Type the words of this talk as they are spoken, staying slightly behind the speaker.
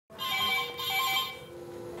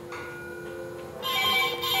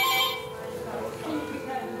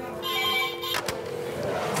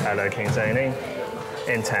Hello, King's A&E.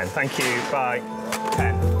 In 10. Thank you. Bye.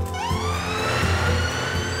 10.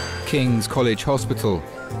 King's College Hospital,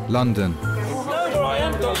 London.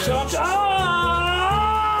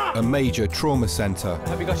 A major trauma centre.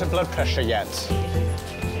 Have you got a blood pressure yet?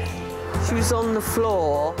 She was on the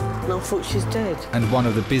floor and I thought she's dead. And one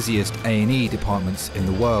of the busiest A&E departments in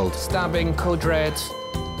the world. Stabbing, code red.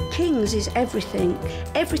 King's is everything.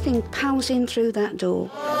 Everything powers in through that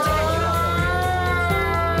door.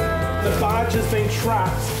 The badge has been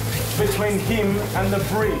trapped between him and the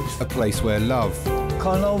bridge. A place where love...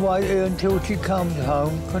 Can I wait here until she comes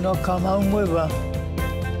home? Can I come home with her?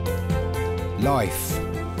 Life.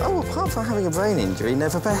 Oh, apart from having a brain injury,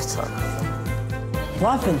 never better.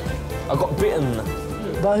 What happened? I got bitten.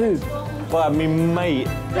 By who? By me mate.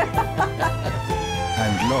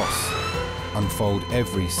 And loss unfold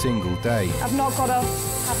every single day. I've not got a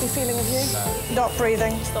happy feeling of you. No. Not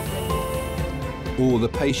breathing. Stop breathing. All the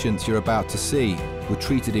patients you're about to see were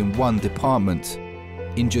treated in one department,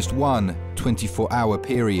 in just one 24-hour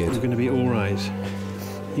period. It's going to be all right.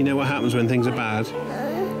 You know what happens when things are bad?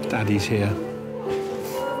 Daddy's here.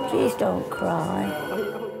 Please don't cry.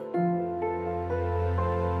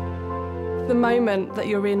 The moment that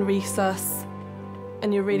you're in resus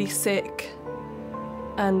and you're really sick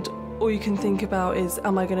and all you can think about is,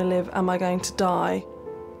 am I going to live, am I going to die?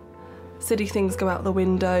 Silly things go out the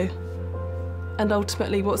window. And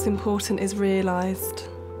ultimately what's important is realised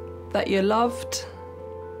that you're loved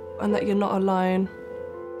and that you're not alone.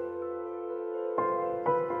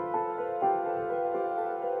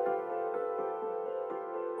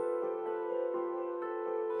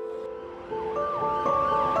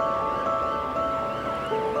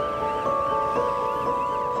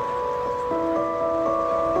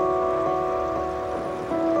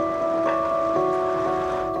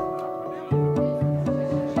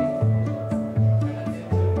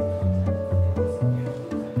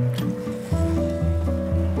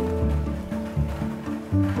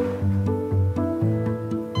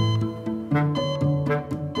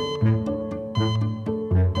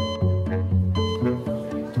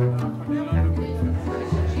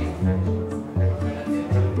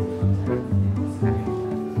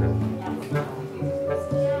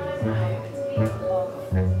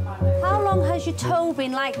 Your toe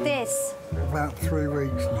been like this? About 3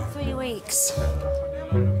 weeks now. 3 weeks.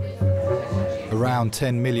 Around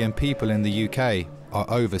 10 million people in the UK are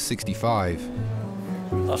over 65.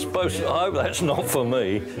 I hope that's not for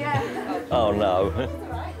me. Yeah. Oh, no.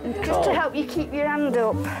 Just to help you keep your hand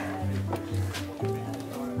up.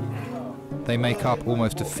 They make up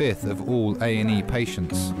almost a fifth of all A&E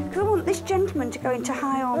patients. I want this gentleman to go into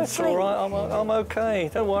high arm That's sleep. all right, I'm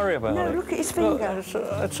OK. Don't worry about it. No, look at his finger.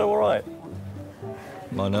 It's all right.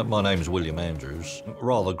 My name's William Andrews.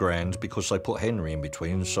 Rather grand because they put Henry in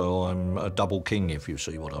between, so I'm a double king, if you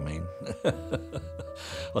see what I mean.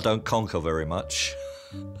 I don't conquer very much.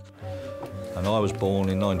 And I was born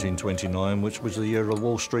in 1929, which was the year of the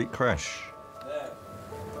Wall Street crash.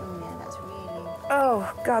 Oh, yeah, that's really...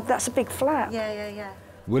 Oh, God, that's a big flap. Yeah.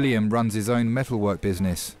 William runs his own metalwork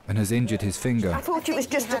business and has injured his finger. I thought it was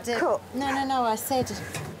just a cut. No, I said...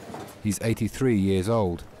 He's 83 years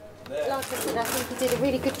old. Like I said, I think he did a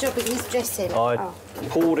really good job in his dressing. I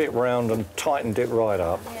pulled it round and tightened it right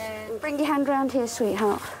up. Yeah. Bring your hand round here,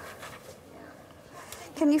 sweetheart.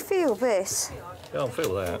 Can you feel this? Yeah, I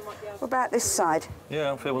feel that. What about this side?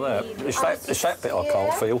 Yeah, I feel that. It's that bit I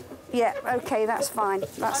can't feel. Yeah, OK, that's fine.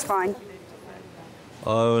 That's fine.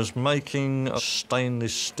 I was making a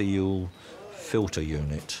stainless steel filter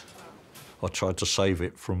unit. I tried to save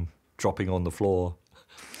it from dropping on the floor.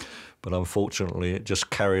 But unfortunately, it just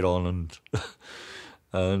carried on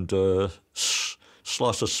and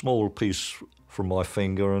sliced a small piece from my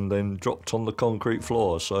finger and then dropped on the concrete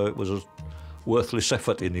floor. So it was a worthless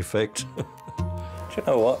effort, in effect. Do you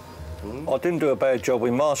know what? I didn't do a bad job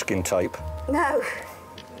with masking tape. No.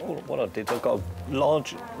 What I did, I got a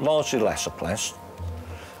large elastoplast,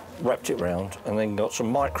 wrapped it round, and then got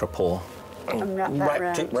some micropore. And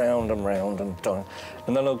wrapped it round and round and done.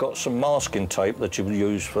 And then I got some masking tape that you would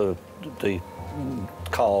use for the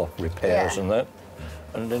car repairs and that,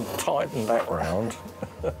 and then tightened that round.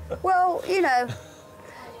 Well, you know,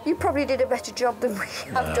 you probably did a better job than we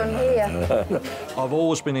have done here. I've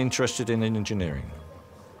always been interested in engineering.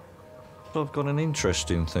 I've got an interest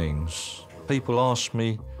in things. People ask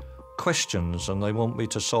me questions and they want me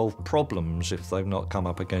to solve problems if they've not come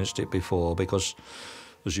up against it before, because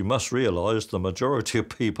as you must realise, the majority of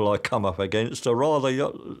people I come up against are rather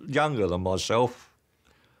younger than myself.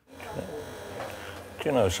 Do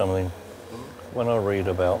you know something? When I read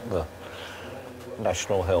about the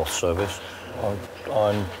National Health Service,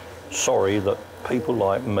 I'm sorry that people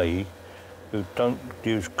like me, who don't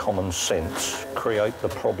use common sense, create the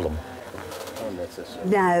problem.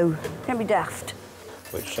 No, don't be daft.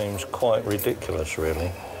 Which seems quite ridiculous,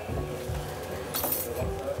 really.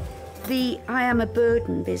 The I Am a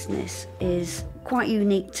Burden business is quite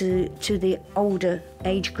unique to the older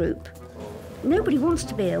age group. Nobody wants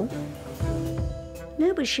to be ill.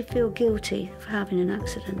 Nobody should feel guilty for having an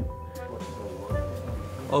accident.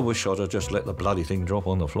 I wish I'd have just let the bloody thing drop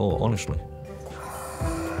on the floor, honestly.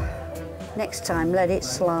 Next time, let it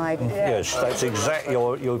slide. Yes, that's exactly,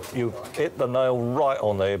 you hit the nail right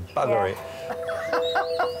on there, bugger it.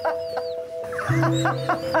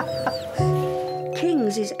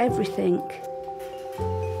 Kings is everything.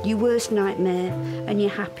 Your worst nightmare and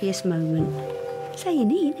your happiest moment. It's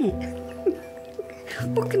A&E, isn't it?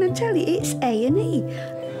 What can I tell you? It's A&E.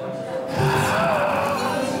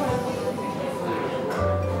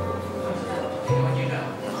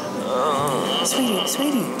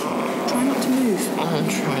 Sweetie, try not to move. I'm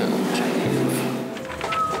trying not to move.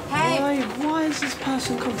 Hey! Why has this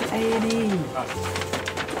person come to A&E?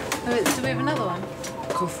 Oh, do we have another one?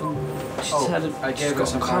 Coughing. I gave her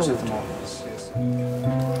some paracetamol.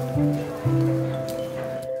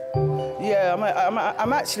 Yeah,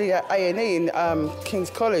 I'm actually at A&E in King's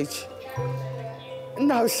College.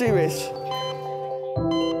 No, serious.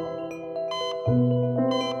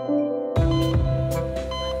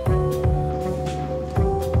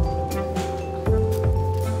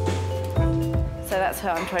 So that's her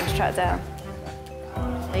I'm trying to track down.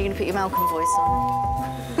 Are you going to put your Malcolm voice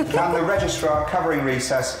on? Can the registrar covering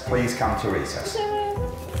recess please come to recess?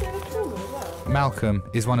 Malcolm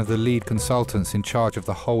is one of the lead consultants in charge of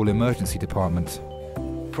the whole emergency department.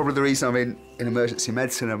 Probably the reason I'm in emergency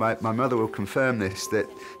medicine, and my mother will confirm this, that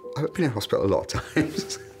I've been in hospital a lot of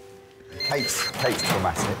times. Kate's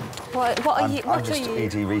traumatic. What are you? I'm just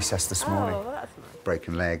ED recess this morning. Oh, that's nice.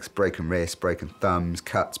 Broken legs, broken wrists, broken thumbs,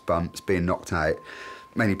 cuts, bumps, being knocked out,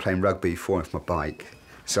 mainly playing rugby, falling off my bike.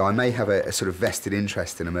 So I may have a sort of vested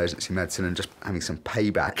interest in emergency medicine and just having some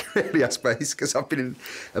payback, really, I suppose, because I've been in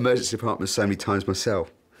emergency departments so many times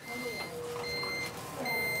myself.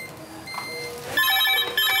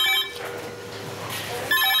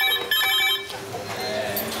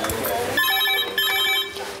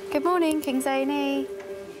 Good morning, King's A&E.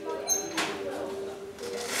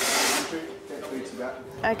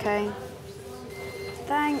 Okay.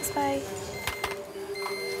 Thanks, babe.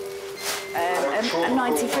 A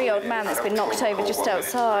 93-year-old man that's been knocked over just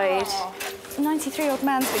outside. A 93-year-old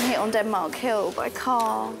man's been hit on Denmark Hill by a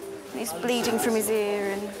car. He's bleeding from his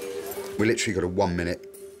ear and... We literally got a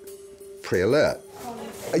 1-minute pre-alert.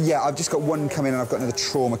 Yeah, I've just got one coming and I've got another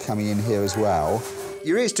trauma coming in here as well.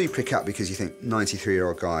 Your ears do prick up because you think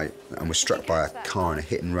 93-year-old guy and was struck by a car in a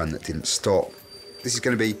hit and run that didn't stop. This is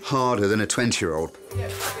going to be harder than a 20-year-old.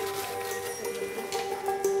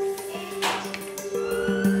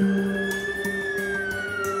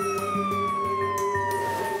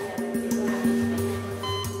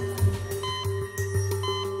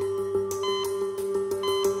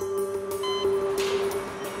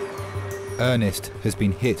 Ernest has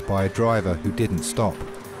been hit by a driver who didn't stop.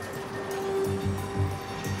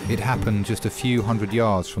 It happened just a few hundred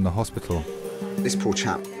yards from the hospital. This poor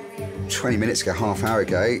chap, 20 minutes ago, half hour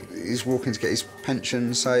ago, he's walking to get his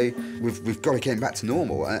pension, so we've got to get him back to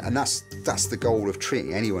normal, and that's the goal of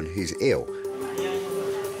treating anyone who's ill.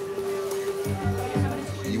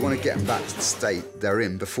 You want to get them back to the state they're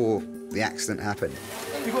in before the accident happened.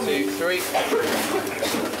 2, 3.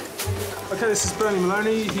 OK, this is Bernie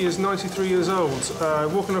Maloney. He is 93 years old.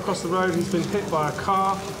 Walking across the road, he's been hit by a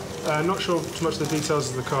car. Not sure too much of the details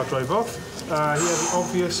as the car drove off. He has an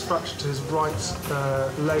obvious fracture to his right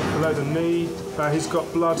leg below the knee. He's got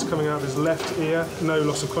blood coming out of his left ear. No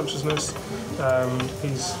loss of consciousness.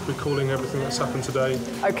 He's recalling everything that's happened today.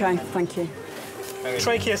 OK, thank you.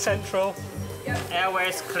 Trachea central.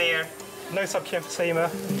 Airways clear. No subemphysema,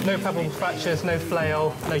 no palpable fractures, no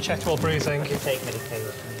flail, no chest wall bruising. Take medication.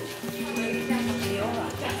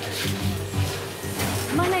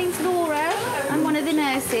 My name's Laura. I'm one of the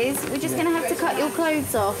nurses. We're just going to have to cut your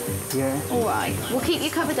clothes off. Yeah. All right. We'll keep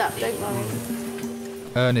you covered up, don't worry.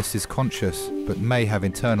 Ernest is conscious, but may have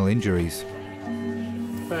internal injuries.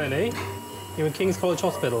 Bernie, you're in King's College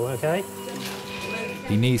Hospital, OK?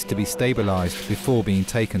 He needs to be stabilised before being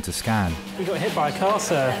taken to scan. You got hit by a car,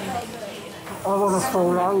 sir. I want to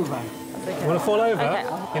fall over. You want to fall over? Okay.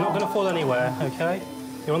 You're not going to fall anywhere, OK?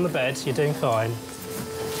 You're on the bed, you're doing fine.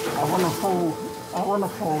 I want to fall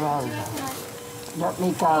over. Let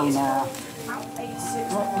me go now. Let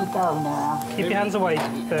me go now. Keep your hands away,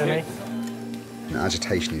 Bernie. And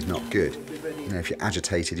agitation is not good. You know, if you're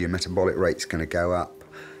agitated, your metabolic rate's going to go up.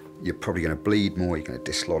 You're probably going to bleed more, you're going to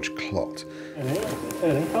dislodge clot.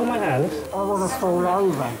 Ernie, hold my hand. I want to fall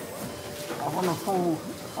over. I want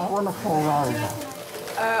to fall over.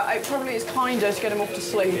 It probably is kinder to get him off to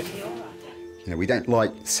sleep. You know, we don't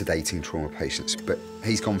like sedating trauma patients, but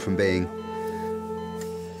he's gone from being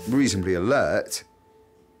reasonably alert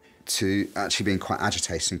to actually being quite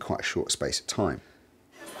agitated in quite a short space of time.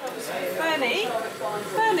 Bernie?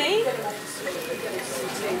 Bernie?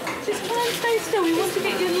 Just try and stay still. We want to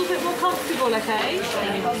get you a little bit more comfortable, okay?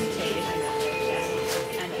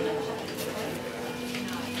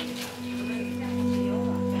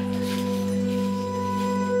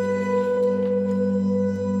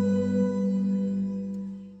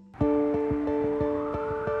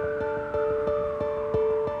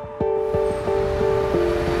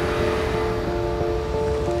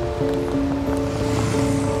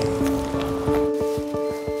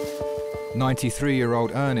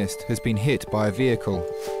 93-year-old Ernest has been hit by a vehicle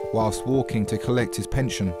whilst walking to collect his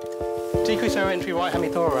pension. Decrease our entry right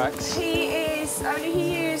hemithorax. He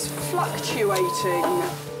is fluctuating.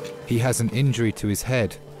 He has an injury to his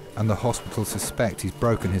head and the hospital suspect he's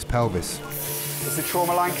broken his pelvis. Is the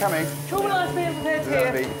trauma line coming? Trauma line's being prepared here.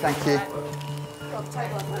 Lovely, thank you.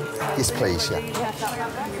 Yes, please, yeah.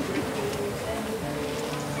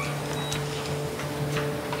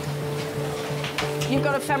 You've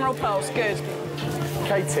got a femoral pulse, good.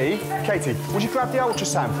 Katie, would you grab the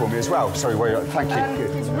ultrasound for me as well? Sorry, thank you.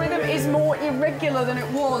 Good. His rhythm is more irregular than it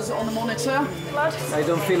was on the monitor. Blood? I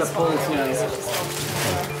don't feel a pulse now.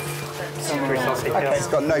 Okay, it's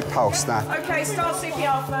got no pulse now. Okay, start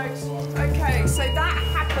CPR, folks. Okay, so that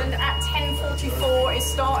happened at 10:44 is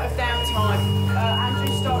start of downtime.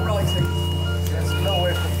 Andrew, start writing. There's no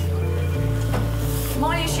way.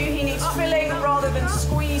 My issue, he needs filling rather than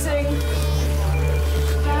squeezing.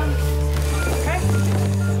 Okay.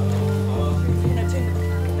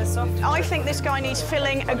 I think this guy needs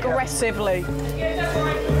filling aggressively.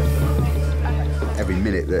 Every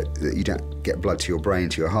minute that you don't get blood to your brain,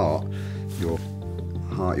 to your heart,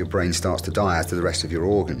 your brain starts to die, as do the rest of your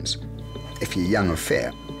organs. If you're young and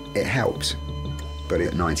fit, it helps. But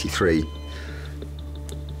at 93,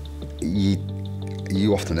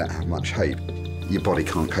 you often don't have much hope. Your body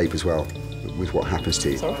can't cope as well with what happens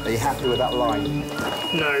to you. Sorry? Are you happy with that line?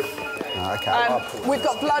 No. Okay. We've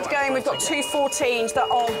got blood going, we've got 2 14s that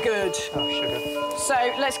are good. Oh, sugar. So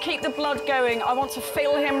let's keep the blood going. I want to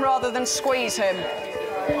fill him rather than squeeze him.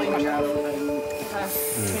 You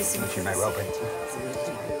may well be.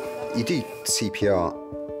 You do CPR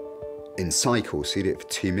in cycles, so you do it for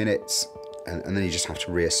 2 minutes, and then you just have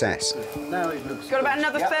to reassess. Now it looks Got about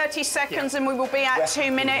another 30 seconds and we will be at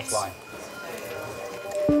 2 minutes.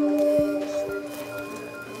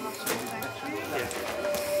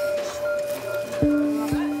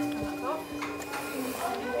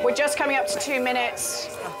 We're just coming up to 2 minutes.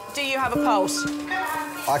 Do you have a pulse?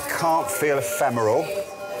 I can't feel a femoral.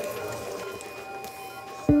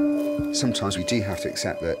 Sometimes we do have to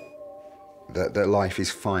accept that life is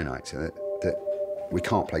finite, that we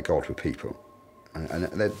can't play God with people, and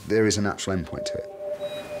that there is a natural endpoint to it.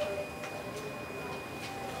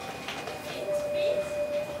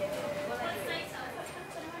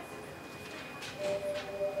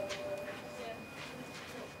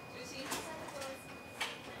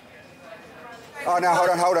 Oh, no,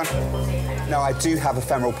 hold on. No, I do have a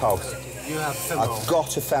femoral pulse. You have femoral. I've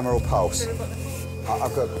got a femoral pulse.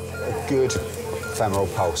 I've got a good femoral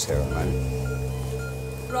pulse here at the moment.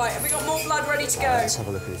 Right, have we got more blood ready to go? Let's have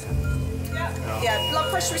a look at it. Yeah, blood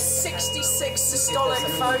pressure is 66 systolic,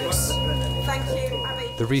 folks. Thank you, Abby.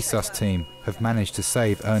 The resus team have managed to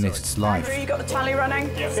save Ernest's life. Andrew, you got the tally running?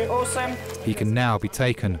 Yes. Awesome. He can now be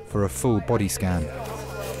taken for a full body scan.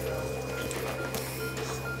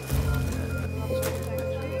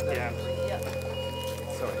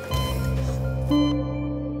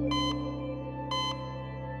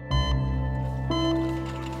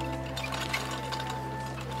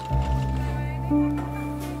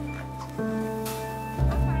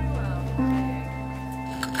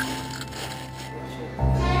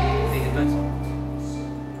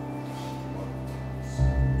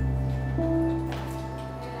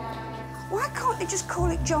 Why can't they just call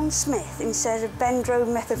it John Smith instead of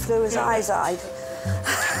bendromethylfluoride?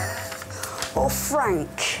 Or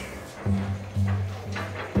Frank?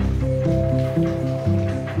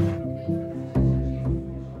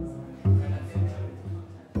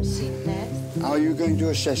 Are you going to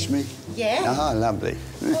assess me? Yeah. Ah, lovely.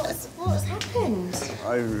 What's happened?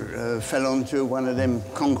 I fell onto one of them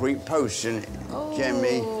concrete posts and it jammed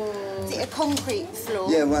me Is it a concrete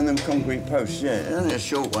floor? Yeah, one of them concrete posts, yeah. Only a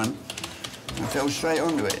short one. I fell straight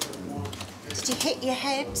onto it. Did you hit your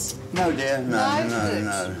head? No, dear, no. Good.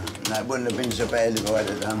 No, it wouldn't have been so bad if I'd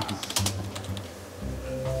have done.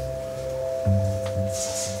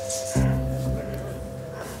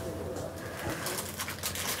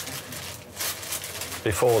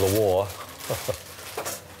 Before the war,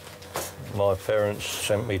 my parents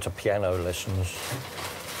sent me to piano lessons.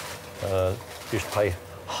 Used to pay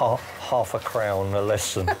half a crown a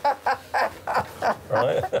lesson.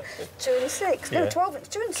 Right? 2 and 6? No, Yeah. 12,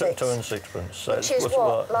 2 and 6. 2 and 6pence. So Which is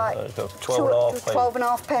what, like 12 and a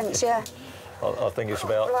half pence, yeah. I think it's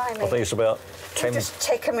about. Blimey. I think it's about 10. You've just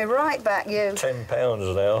taken me right back, you.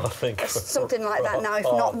 £10 now, I think. Something like that now, if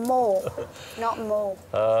not more. Not more.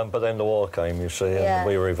 But then the war came, you see, and Yeah.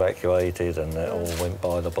 we were evacuated, and it all went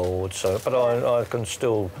by the board. So, but I can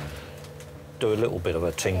still do a little bit of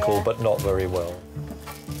a tinkle, but not very well.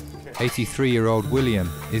 83-year-old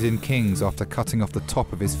William is in King's after cutting off the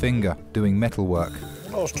top of his finger doing metalwork.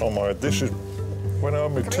 Last time I had this is when I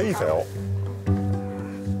had my teeth out.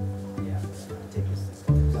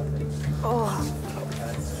 Oh.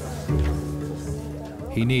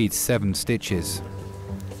 He needs 7 stitches.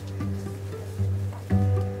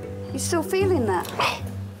 You still feeling that? I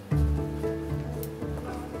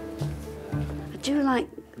do like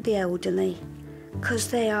the elderly, because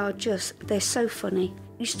they're so funny.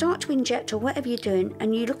 You start to inject or whatever you're doing,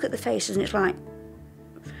 and you look at the faces and it's like,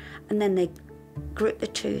 and then they grip the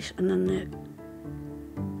tooth, and then they,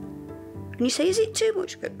 and you say, is it too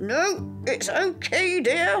much? Go, no, it's okay,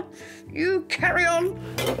 dear. You carry on.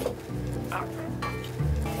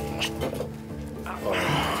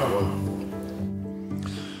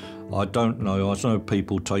 I don't know. I know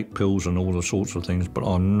people take pills and all the sorts of things, but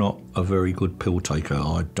I'm not a very good pill taker.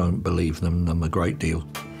 I don't believe them a great deal.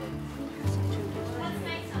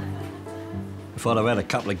 If I'd have had a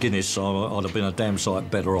couple of Guinness, I'd have been a damn sight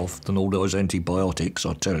better off than all those antibiotics,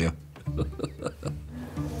 I tell you.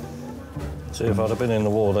 See, if I'd have been in the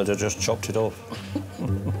war, they'd have just chopped it off.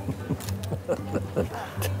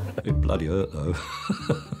 It bloody hurt, though.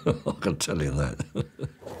 I can tell you that.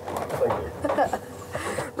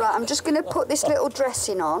 Right, I'm just going to put this little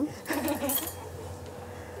dressing on.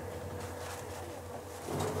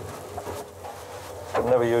 You'd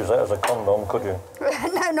never use that as a condom, could you?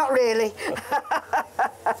 No, not really.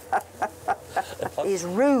 He's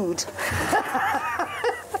rude.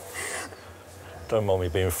 Don't mind me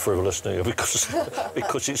being frivolous, do you?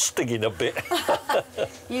 Because it's stinging a bit.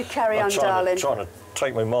 You carry on, darling. I'm trying to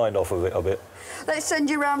take my mind off of it a bit. Let's send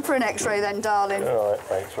you round for an X-ray then, darling. All right,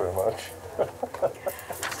 thanks very much.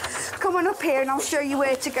 Come on up here and I'll show you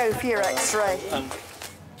where to go for your X-ray.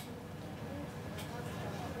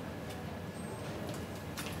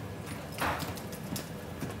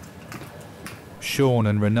 Sean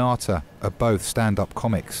and Renata are both stand-up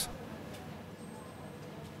comics.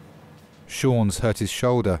 Sean's hurt his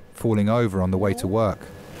shoulder falling over on the way to work.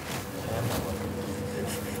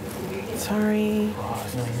 Sorry.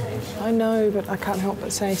 I know, but I can't help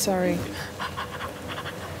but say sorry.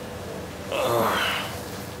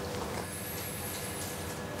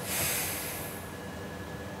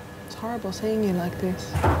 It's horrible seeing you like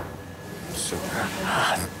this.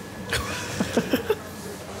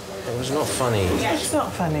 It was not funny. It's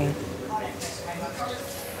not funny. I'd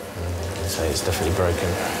say it's definitely broken.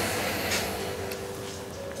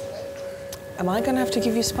 Am I going to have to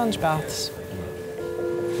give you sponge baths?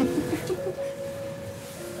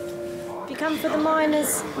 You come for the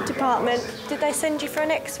miners department. Did they send you for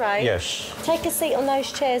an X-ray? Yes. Take a seat on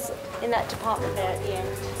those chairs in that department there at the end.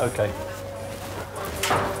 OK.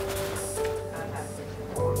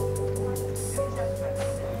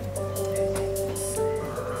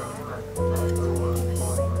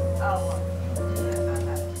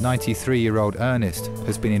 "93-year-old Ernest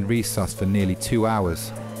has been in resus for nearly 2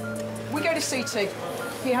 hours. We go to CT.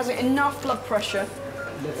 He has enough blood pressure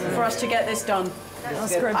for us to get this done.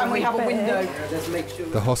 And we have a window.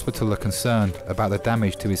 The hospital are concerned about the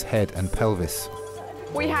damage to his head and pelvis.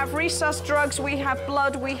 We have resus drugs, we have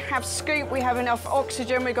blood, we have scoop, we have enough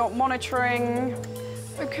oxygen, we got monitoring.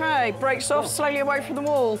 Okay, brakes off, slowly away from the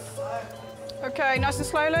wall. Okay, nice and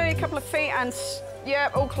slowly, a couple of feet and, yeah,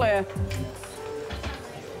 all clear.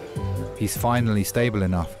 He's finally stable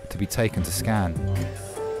enough to be taken to scan.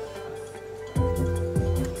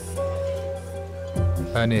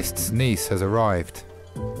 Ernest's niece has arrived.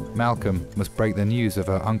 Malcolm must break the news of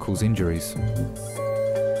her uncle's injuries.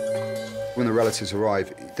 When the relatives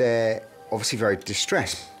arrive, they're obviously very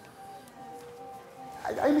distressed.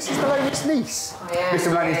 Hey, Mrs. Maloney's niece. Yeah. Mr.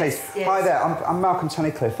 Maloney's niece. Yes. Hi there, I'm Malcolm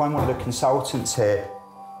Tunnicliffe. I'm one of the consultants here.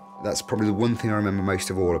 That's probably the one thing I remember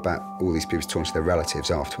most of all about all these people talking to their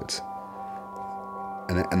relatives afterwards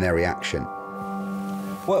and their reaction.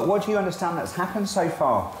 What do you understand that's happened so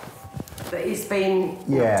far? That he's been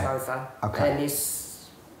knocked over, and it's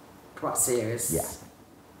quite serious. Yeah.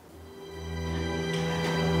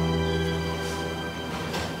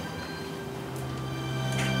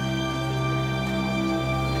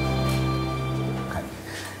 Okay.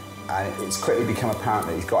 And it's quickly become apparent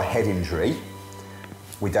that he's got a head injury.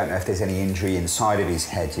 We don't know if there's any injury inside of his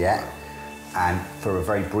head yet. And for a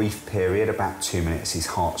very brief period, about 2 minutes, his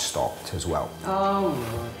heart stopped as well. Oh,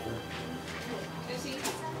 my.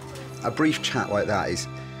 A brief chat like that is...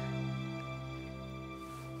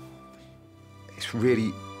 It's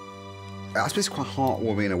really... I suppose it's quite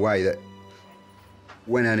heartwarming in a way that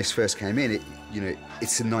when Ernest first came in,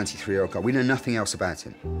 it's a 93-year-old guy. We know nothing else about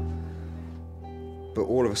him. But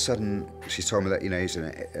all of a sudden, she's told me that, he's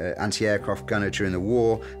an anti-aircraft gunner during the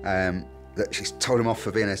war, that she's told him off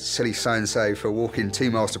for being a silly so-and-so for walking 2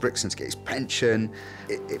 miles to Brixton to get his pension.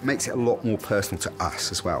 It makes it a lot more personal to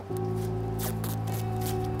us as well.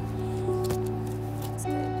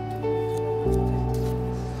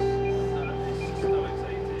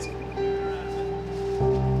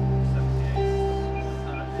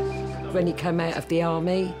 When he came out of the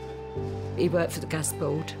army, he worked for the gas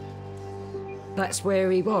board. That's where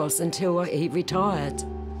he was until he retired.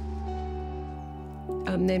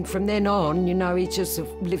 And then from then on, he just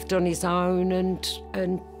lived on his own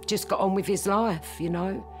and just got on with his life, I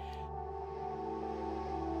know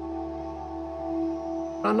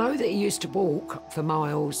that he used to walk for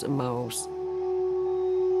miles and miles.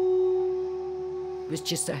 He was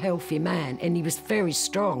just a healthy man, and he was very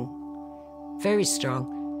strong, very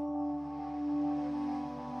strong.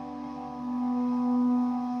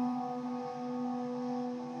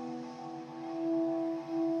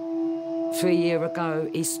 3 years ago,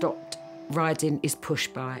 he stopped riding his push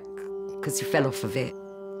bike because he fell off of it.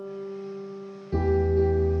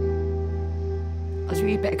 I said,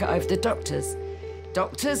 you better go over to the doctors.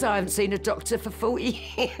 Doctors? I haven't seen a doctor for 40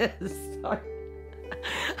 years.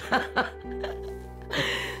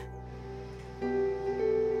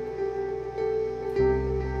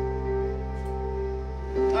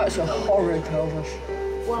 That's a horrid pelvis.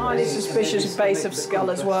 Well, highly suspicious base of skull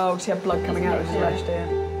as well, because he had blood coming out of his left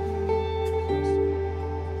ear.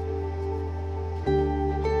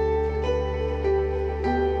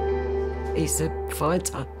 He's a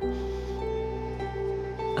fighter.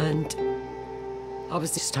 And I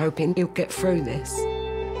was just hoping he'll get through this.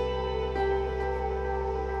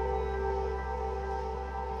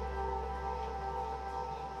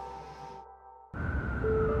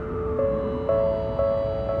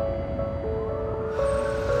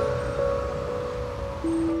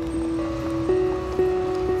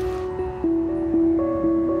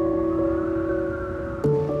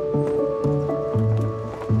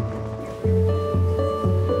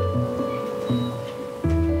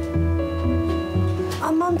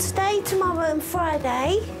 Today, tomorrow and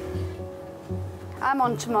Friday. I'm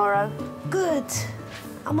on tomorrow. Good.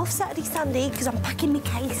 I'm off Saturday, Sunday because I'm packing my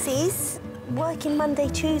cases. Working Monday,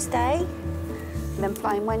 Tuesday. And then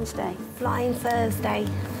flying Wednesday. Flying Thursday.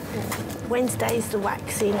 Wednesday's the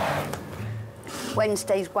waxing.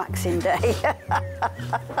 Wednesday's waxing day.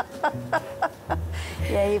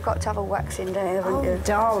 Yeah, you've got to have a waxing day, haven't you? Oh,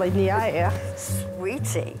 darling, yeah.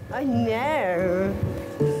 Sweetie. I know.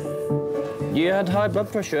 You had high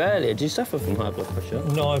blood pressure earlier. Do you suffer from high blood pressure?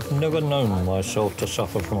 No, I've never known myself to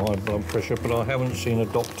suffer from high blood pressure, but I haven't seen a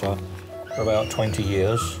doctor for about 20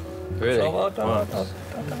 years. Really? So I don't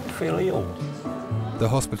feel ill. The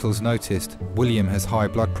hospital's noticed William has high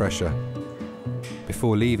blood pressure.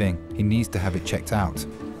 Before leaving, he needs to have it checked out.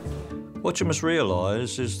 What you must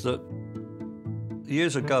realise is that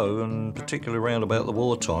years ago, and particularly around about the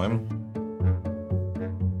wartime,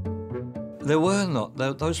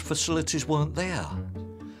 those facilities weren't there.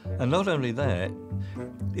 And not only that,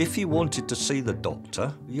 if you wanted to see the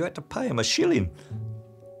doctor, you had to pay him a shilling.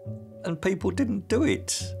 And people didn't do it.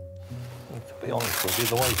 To be honest with you,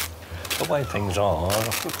 the way things are,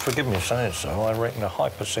 forgive me saying so, I reckon a high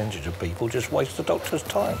percentage of people just waste the doctor's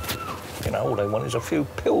time. All they want is a few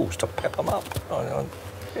pills to pep them up,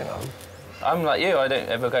 I'm like you, I don't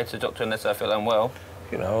ever go to the doctor unless I feel unwell.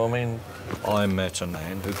 I met a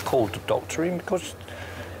man who called the doctor in because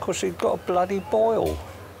he'd got a bloody boil.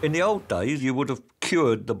 In the old days, you would have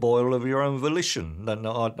cured the boil of your own volition.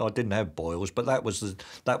 I didn't have boils, but that was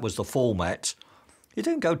the format. You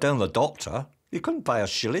didn't go down to the doctor. You couldn't pay a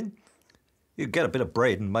shilling. You'd get a bit of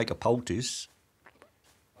bread and make a poultice.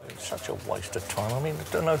 It's such a waste of time. I mean,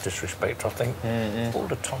 no disrespect, I think all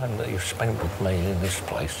the time that you've spent with me in this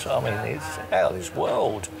place, I mean, it's out of this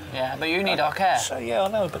world. Yeah, but you need our care. So, yeah, I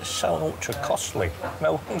know, but it's so ultra costly.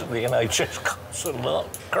 No wonder the NHS costs a lot.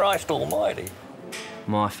 Christ almighty.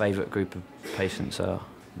 My favourite group of patients are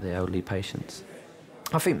the elderly patients.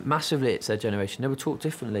 I think massively it's their generation. They were taught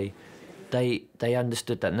differently. They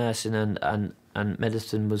understood that nursing and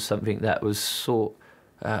medicine was something that was sought.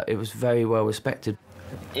 It was very well respected.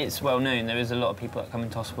 It's well known there is a lot of people that come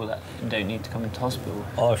into hospital that don't need to come into hospital.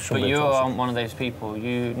 But you aren't one of those people.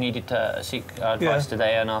 You needed to seek our advice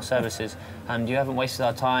today on our services, and you haven't wasted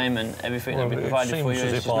our time and everything that we provided for you. It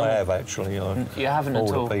seems as if I have, actually. You haven't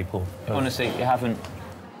at all. People. Honestly, you haven't.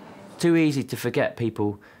 Too easy to forget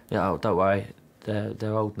people. Oh, don't worry,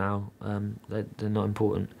 they're old now. They're not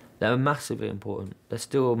important. They're massively important. They're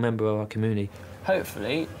still a member of our community.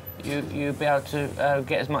 Hopefully, you'll be able to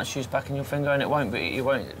get as much use back in your finger, and it won't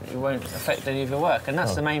affect any of your work. And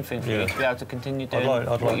that's the main thing for you, to be able to continue doing what you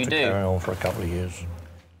do. I'd like to carry on for a couple of years.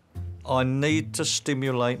 I need to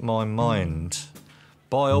stimulate my mind.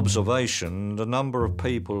 By observation, the number of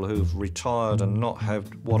people who've retired and not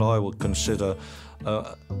had what I would consider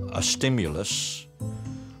a stimulus,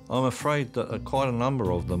 I'm afraid that quite a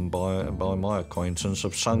number of them, by my acquaintance,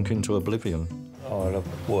 have sunk into oblivion. I'd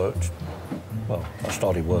have worked, well, I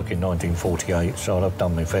started work in 1948, so I'd have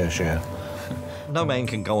done my fair share. No man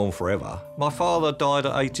can go on forever. My father died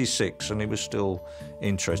at 86 and he was still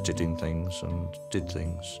interested in things and did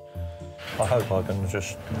things. I hope I can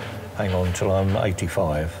just hang on till I'm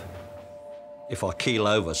 85. If I keel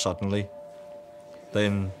over suddenly,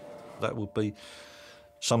 then that would be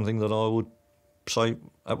something that I would say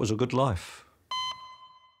that was a good life.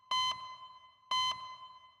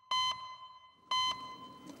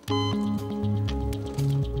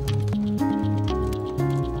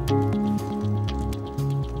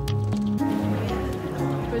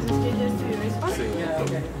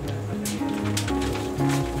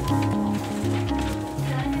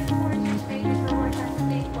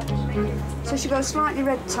 So she got a slightly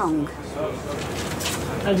red tongue.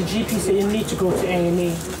 And the GP said you need to go to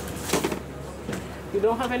A&E. You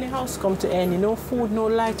don't have any house, come to A&E. No food, no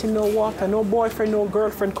lighting, no water, no boyfriend, no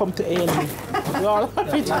girlfriend, come to A&E. We all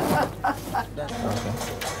have it.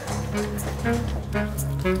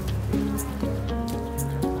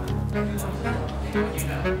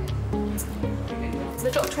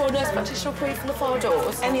 The doctor or nurse practitioner will call you from the far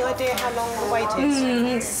doors. Any idea how long the wait is?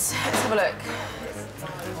 Let's have a look.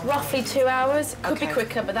 Roughly 2 hours. Could be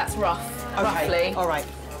quicker, but that's rough. Okay. Roughly. All right.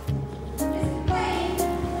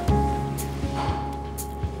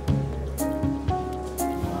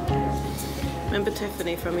 Remember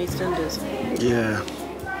Tiffany from EastEnders? Yeah.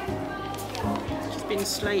 She's been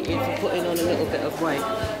slated for putting on a little bit of weight.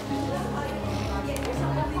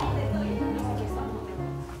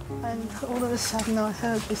 And all of a sudden I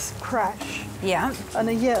heard this crash. Yeah. And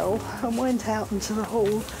a yell, and went out into the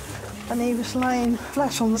hall, and he was laying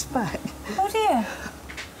flat on his back. Oh dear.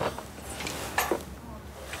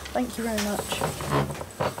 Thank you very much.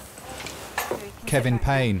 Kevin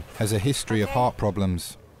Payne has a history of heart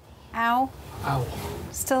problems. Ow. Ow.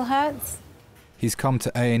 Still hurts? He's come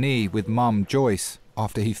to A&E with Mum Joyce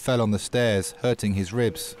after he fell on the stairs, hurting his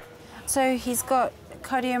ribs. So he's got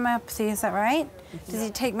cardiomyopathy, is that right? Does he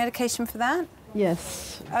take medication for that?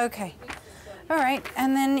 Yes. Okay. All right,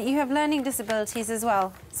 and then you have learning disabilities as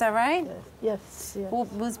well, is that right? Yes.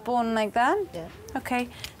 Was born like that? Yeah. Okay.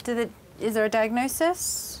 Is there a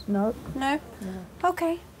diagnosis? No. No? No.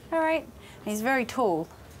 Okay, all right. He's very tall.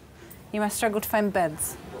 You must struggle to find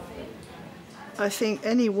beds. I think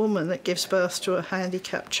any woman that gives birth to a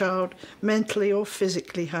handicapped child, mentally or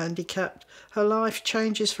physically handicapped, her life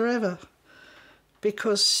changes forever.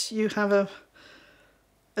 Because you have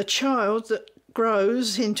a child that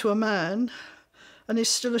grows into a man and is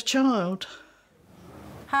still a child.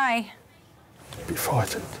 Hi. A bit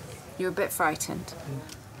frightened. You're a bit frightened.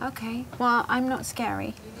 Okay. Well, I'm not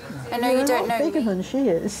scary. I know You're you don't a lot know bigger me. than she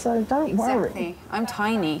is, so don't worry. Exactly. I'm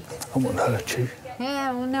tiny. I won't hurt you.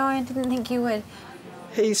 Yeah, well, no, I didn't think you would.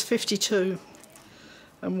 He's 52,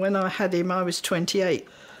 and when I had him, I was 28.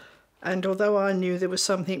 And although I knew there was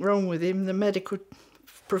something wrong with him, the medical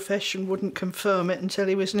profession wouldn't confirm it until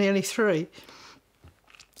he was nearly 3.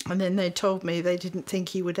 And then they told me they didn't think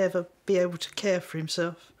he would ever be able to care for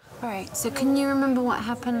himself. All right, so can you remember what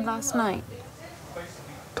happened last night?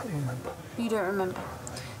 Don't remember. You don't remember?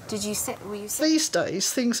 Were you sick? These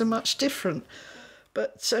days, things are much different.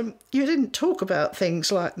 But you didn't talk about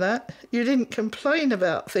things like that. You didn't complain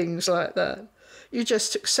about things like that. You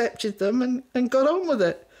just accepted them and got on with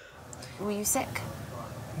it. Were you sick?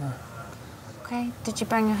 No. Okay. Did you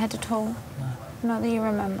bang your head at all? No. Not that you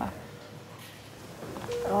remember?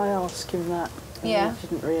 I asked him that. Yeah. He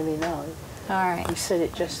didn't really know. All right. He said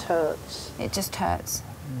it just hurts. It just hurts.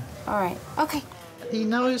 All right. Okay. He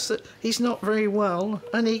knows that he's not very well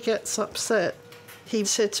and he gets upset. He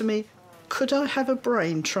said to me, "Could I have a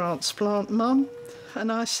brain transplant, Mum?"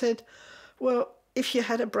 And I said, "Well, if you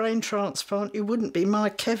had a brain transplant, you wouldn't be my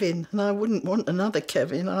Kevin, and I wouldn't want another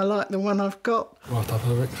Kevin. I like the one I've got." Well, I'll have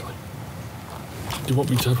her X-ray. Do you want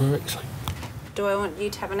me to have her X-ray? Do I want you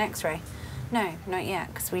to have an X-ray? No, not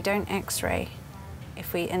yet, because we don't X-ray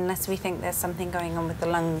unless we think there's something going on with the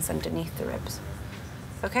lungs underneath the ribs.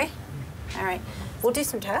 Okay? All right. We'll do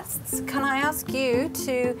some tests. Can I ask you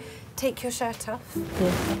to take your shirt off?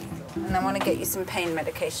 Yeah. And I want to get you some pain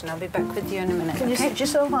medication. I'll be back with you in a minute. Can you okay? sit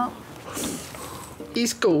yourself up?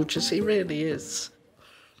 He's gorgeous, he really is.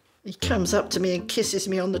 He comes up to me and kisses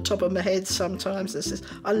me on the top of my head sometimes and says,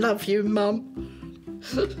 "I love you, Mum,"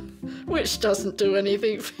 which doesn't do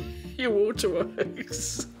anything for your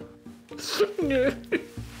waterworks.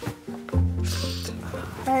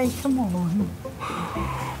 Hey, come on.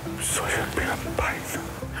 Such a bit of pain.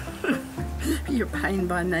 You're pain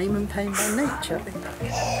by name and pain by nature.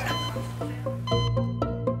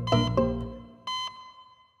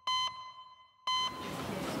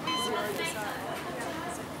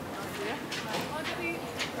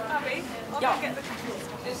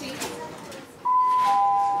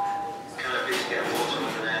 Can I please get water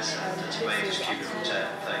with an S and tomatoes cubic from 10?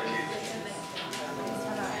 Thank you.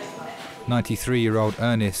 93-year-old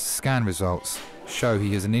Ernest's scan results show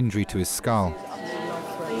he has an injury to his skull.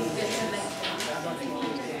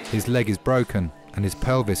 His leg is broken and his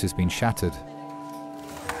pelvis has been shattered.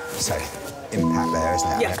 So, impact there,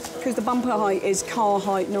 isn't it? Yeah, because the bumper height is car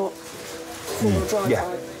height, not four-wheel drive yeah.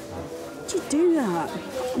 height. How do you do that?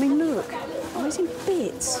 I mean, look, oh, he's in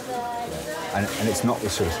bits. And it's not the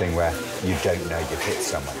sort of thing where you don't know you've hit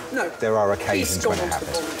someone. No. There are occasions when it gone.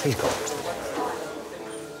 happens. He's gone.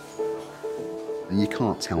 And you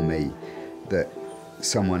can't tell me that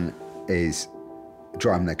someone is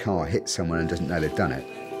driving their car, hits someone and doesn't know they've done it.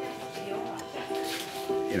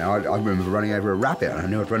 You know, I remember running over a rabbit and I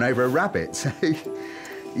knew I'd run over a rabbit. So,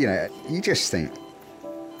 you know, you just think,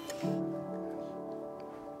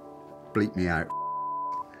 bleep me out.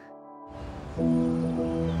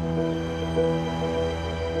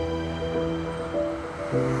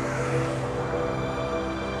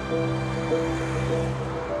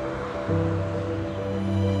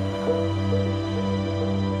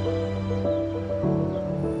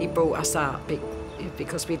 He brought us up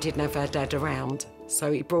because we didn't have our dad around.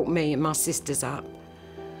 So he brought me and my sisters up.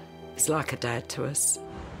 He's like a dad to us.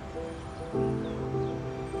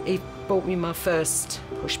 He bought me my first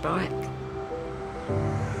push bike.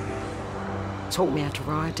 Taught me how to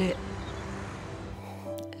ride it.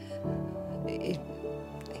 He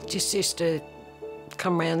just used to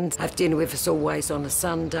come round, have dinner with us always on a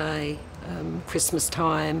Sunday, Christmas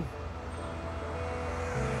time.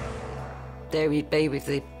 There he'd be with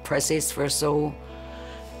the presses for us all.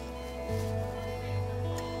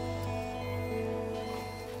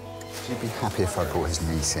 Would you be happy if I brought his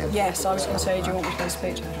niece in? Yes, I was going to say, do you want me to go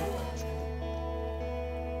speak to her?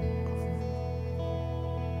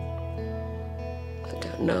 I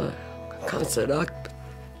don't know. I can't say I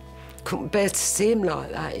couldn't bear to see him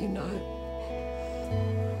like that, you know.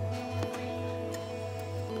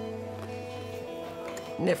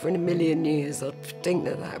 Never in a million years I'd think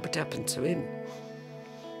that that would happen to him.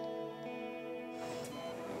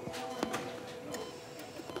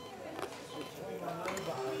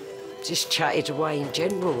 Just chatted away in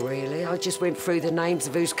general, really. I just went through the names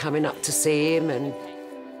of who's coming up to see him and,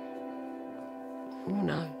 you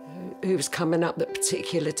know, who was coming up that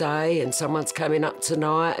particular day and someone's coming up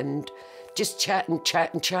tonight and just chat and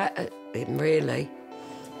chat and chat at him, really.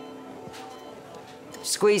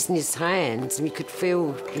 Squeezing his hands and you could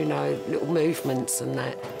feel, you know, little movements and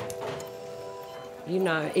that. You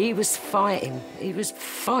know, he was fighting. He was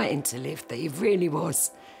fighting to live there, he really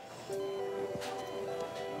was.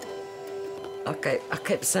 I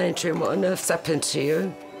kept saying to him, what on earth's happened to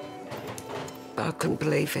you? But I couldn't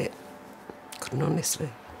believe it. Couldn't, honestly.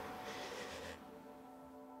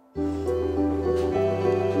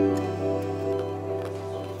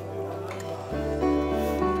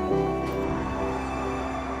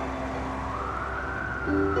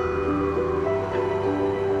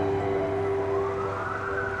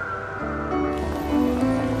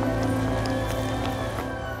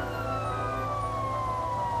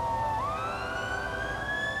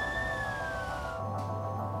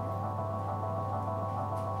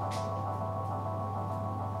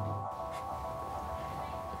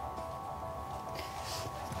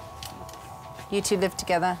 You two live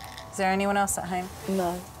together. Is there anyone else at home?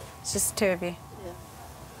 No. It's just the two of you?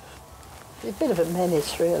 Yeah. A bit of a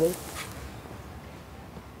menace, really.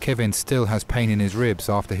 Kevin still has pain in his ribs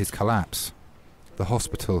after his collapse. The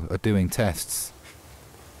hospital are doing tests.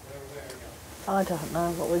 I don't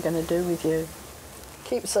know what we're going to do with you.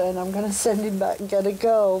 Keep saying I'm going to send him back and get a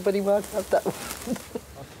girl, but he won't have that one.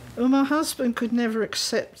 Well, my husband could never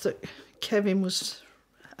accept that Kevin was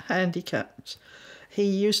handicapped. He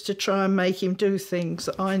used to try and make him do things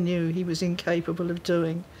that I knew he was incapable of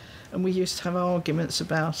doing, and we used to have arguments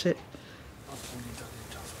about it.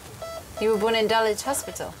 You were born in Dulwich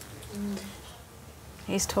Hospital?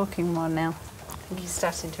 He's talking more now. I think he's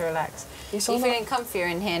starting to relax. Are you feeling comfier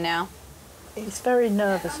in here now? He's very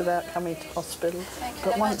nervous about coming to hospital,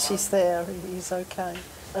 but once he's there, he's okay.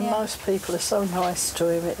 And most people are so nice to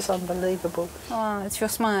him, it's unbelievable. Oh, it's your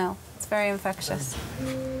smile. It's very infectious.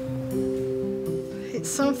 It's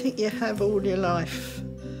something you have all your life.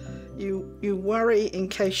 You worry in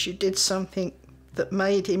case you did something that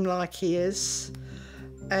made him like he is,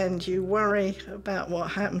 and you worry about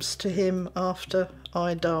what happens to him after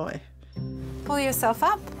I die. Pull yourself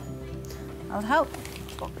up. I'll help.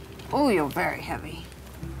 Oh, you're very heavy.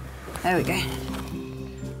 There we go.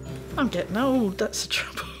 I'm getting old, that's the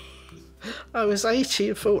trouble. I was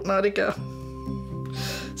 80 a fortnight ago.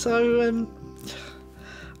 So,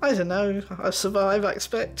 I don't know, I'll survive, I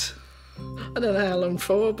expect. I don't know how long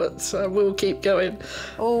for, but we'll keep going.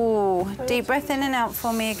 Oh, deep breath in and out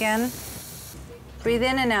for me again. Breathe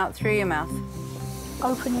in and out through your mouth.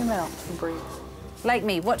 Open your mouth and breathe. Like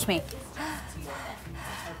me, watch me.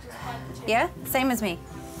 Yeah, same as me.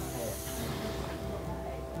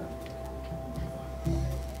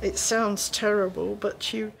 It sounds terrible,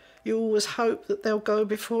 but you always hope that they'll go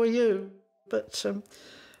before you. But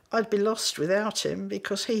I'd be lost without him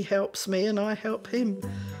because he helps me and I help him.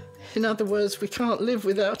 In other words, we can't live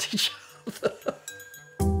without each other.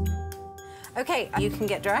 Okay, you can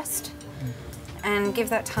get dressed and give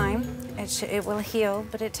that time. It will heal,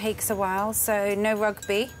 but it takes a while, so no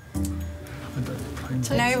rugby.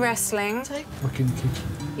 No wrestling. Work in the kitchen.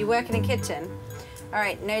 You work in a kitchen? All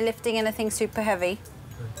right, no lifting anything super heavy.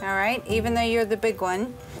 All right, even though you're the big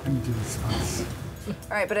one. Let me do this fast.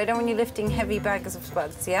 All right, but I don't want you lifting heavy bags of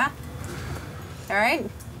spuds, yeah? All right,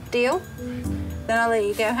 deal? Then I'll let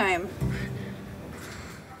you go home.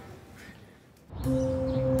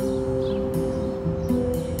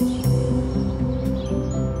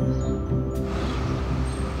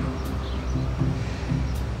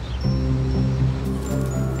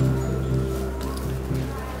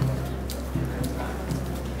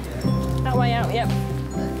 That way out, yep.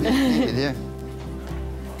 Thank you,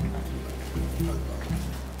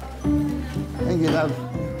 Thank you, love.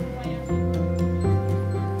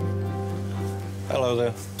 Hello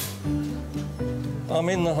there. I'm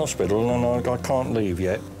in the hospital and I can't leave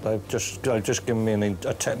yet. They've just given me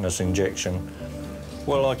a tetanus injection.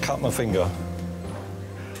 Well, I cut my finger,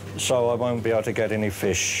 so I won't be able to get any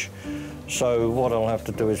fish. So what I'll have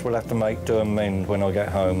to do is we'll have to make do and mend when I get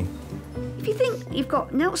home. If you think you've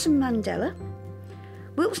got Nelson Mandela,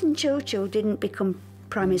 Winston Churchill didn't become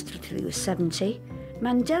Prime Minister until he was 70.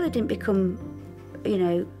 Mandela didn't become,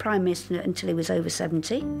 Prime Minister until he was over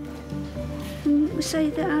 70. And we say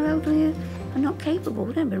that our elderly are not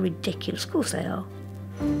capable. Don't be ridiculous. Of course they are.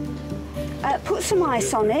 Put some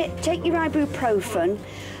ice on it, take your ibuprofen,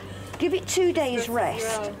 give it 2 days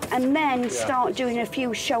rest, and then start doing a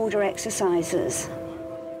few shoulder exercises.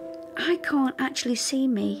 I can't actually see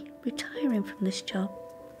me retiring from this job.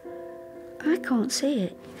 I can't see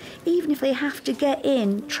it. Even if they have to get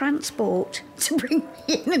in transport to bring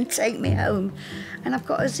me in and take me home. And I've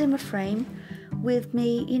got a Zimmer frame with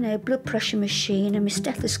me, blood pressure machine and my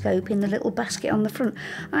stethoscope in the little basket on the front.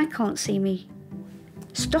 I can't see me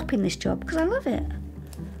stopping this job because I love it.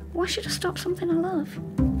 Why should I stop something I love?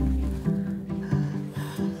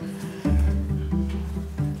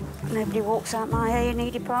 Nobody walks out my A&E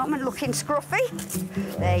department looking scruffy.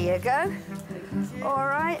 There you go. All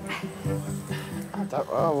right.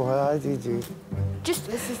 How did you? Just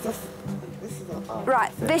This is the.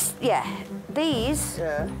 right. These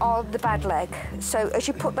are the bad leg. So as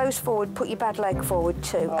you put those forward, put your bad leg forward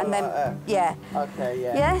too, and then Okay.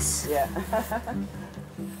 Yeah. Yes. Yeah.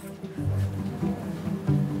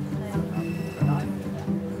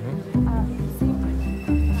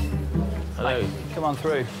 Hello. Come on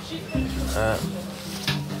through.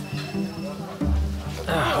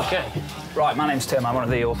 Okay. Right, my name's Tim. I'm one of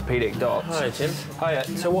the orthopaedic docs. Hi, Tim. Hiya.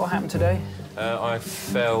 So what happened today? I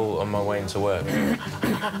fell on my way into work. You're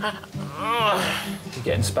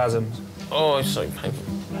getting spasms. Oh, it's so painful.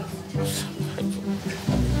 So painful.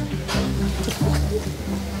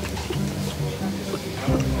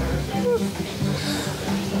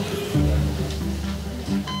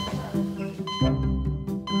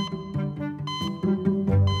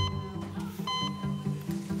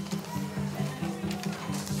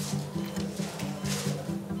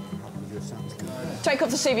 Take off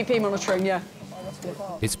the CVP monitoring, yeah.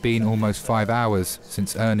 It's been almost 5 hours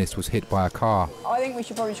since Ernest was hit by a car. I think we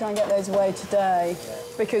should probably try and get those away today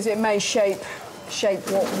because it may shape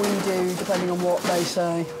what we do depending on what they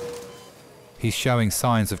say. He's showing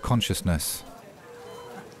signs of consciousness.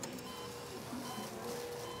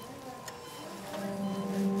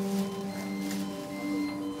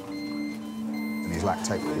 And his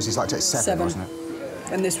lactate, was his lactate 7, wasn't it?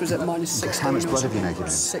 And this was at -16. How much blood have you now given him?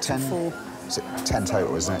 6 and 4. 10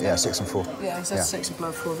 total, isn't it? Yeah, 6 and 4. Yeah, he's had 6 in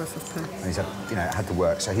blood, 4 of FFP. And he's had, had the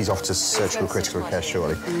work, so he's off to surgical critical care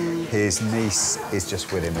shortly. His niece is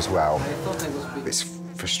just with him as well. It's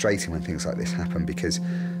frustrating when things like this happen because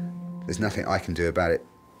there's nothing I can do about it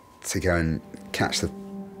to go and catch the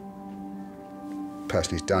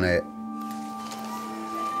person who's done it.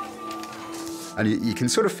 And you can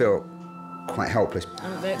sort of feel quite helpless.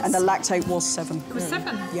 And the lactate was 7. It was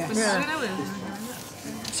 7? Yes. Yeah.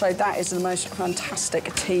 So that is the most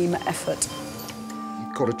fantastic team effort.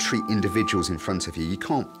 You've got to treat individuals in front of you. You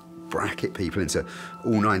can't bracket people into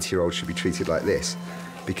all 90-year-olds should be treated like this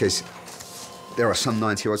because there are some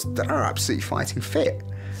 90-year-olds that are absolutely fighting fit.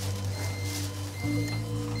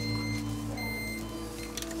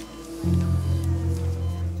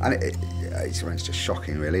 And it's just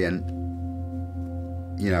shocking, really, and,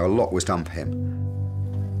 a lot was done for him.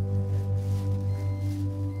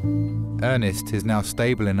 Ernest is now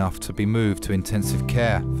stable enough to be moved to intensive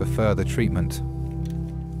care for further treatment.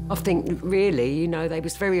 I think, really, they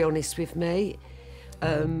was very honest with me.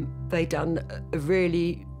 They done a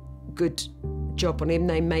really good job on him.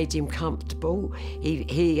 They made him comfortable.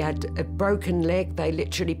 He had a broken leg. They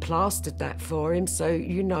literally plastered that for him. So,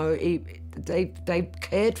 they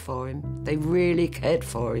cared for him. They really cared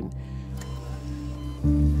for him.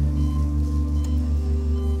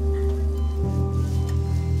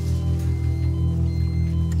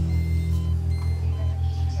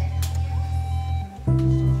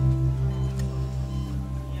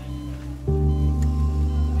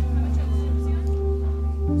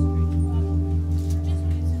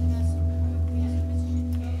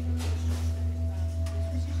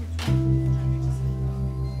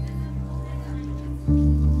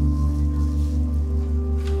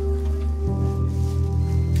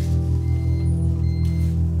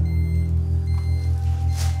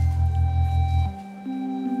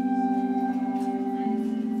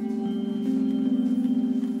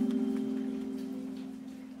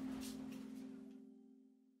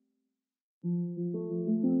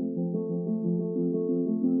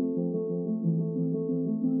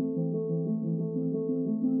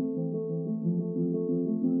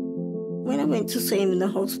 When I went to see him in the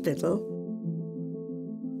hospital,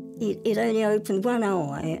 he'd only opened one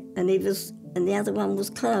eye and the other one was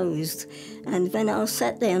closed. And when I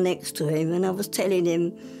sat down next to him and I was telling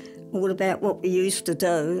him all about what we used to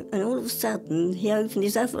do, and all of a sudden he opened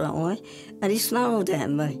his other eye and he smiled at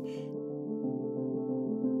me.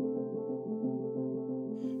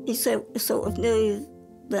 He sort of knew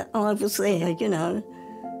that I was there,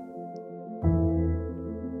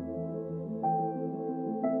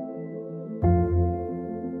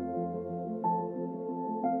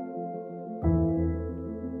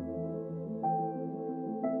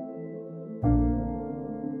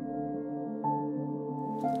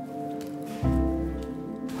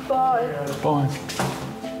 Bye.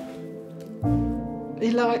 He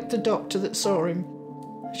liked the doctor that saw him.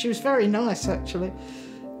 She was very nice, actually,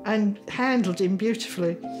 and handled him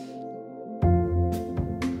beautifully.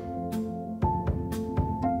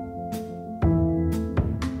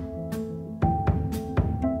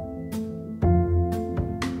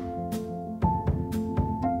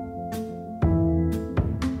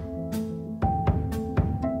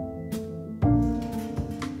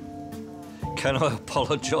 Can I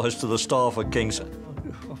apologise to the staff at King's?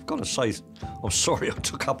 I've got to say, I'm sorry I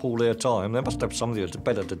took up all their time. They must have something that's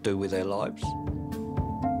better to do with their lives.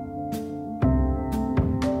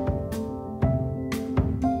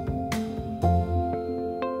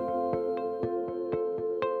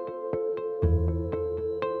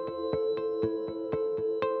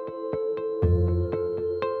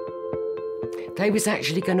 They was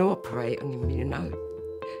actually going to operate on him,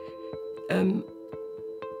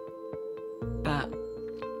 But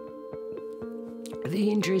the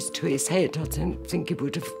injuries to his head, I don't think he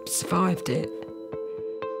would have survived it.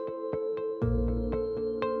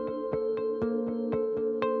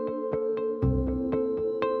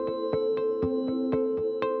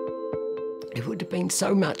 It would have been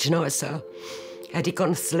so much nicer had he gone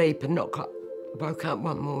to sleep and not woke up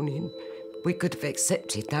one morning. We could have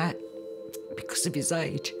accepted that because of his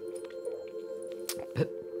age. But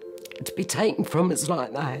to be taken from us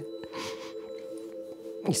like that,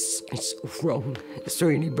 It's wrong. It's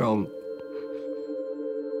really wrong.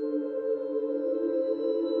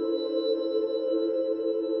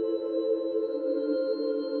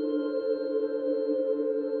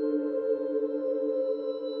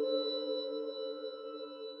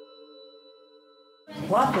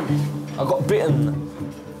 What happened? I got bitten.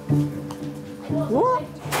 What?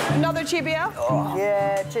 Another tibia? Oh.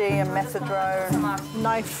 Yeah, G and methadone.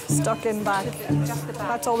 Knife stuck in back.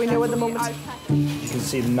 That's all we know at the moment. You can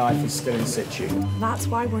see the knife is still in situ. That's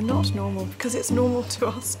why we're not normal, because it's normal to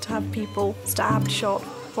us to have people stabbed, shot,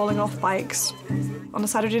 falling off bikes on a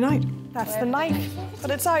Saturday night. That's the knife,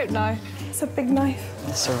 but it's out now. It's a big knife.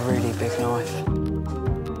 It's a really big knife.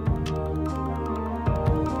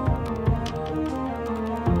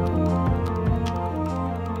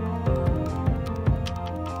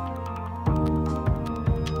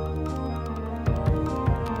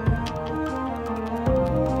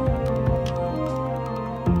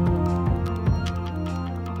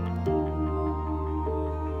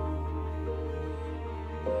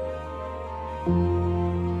 Thank you.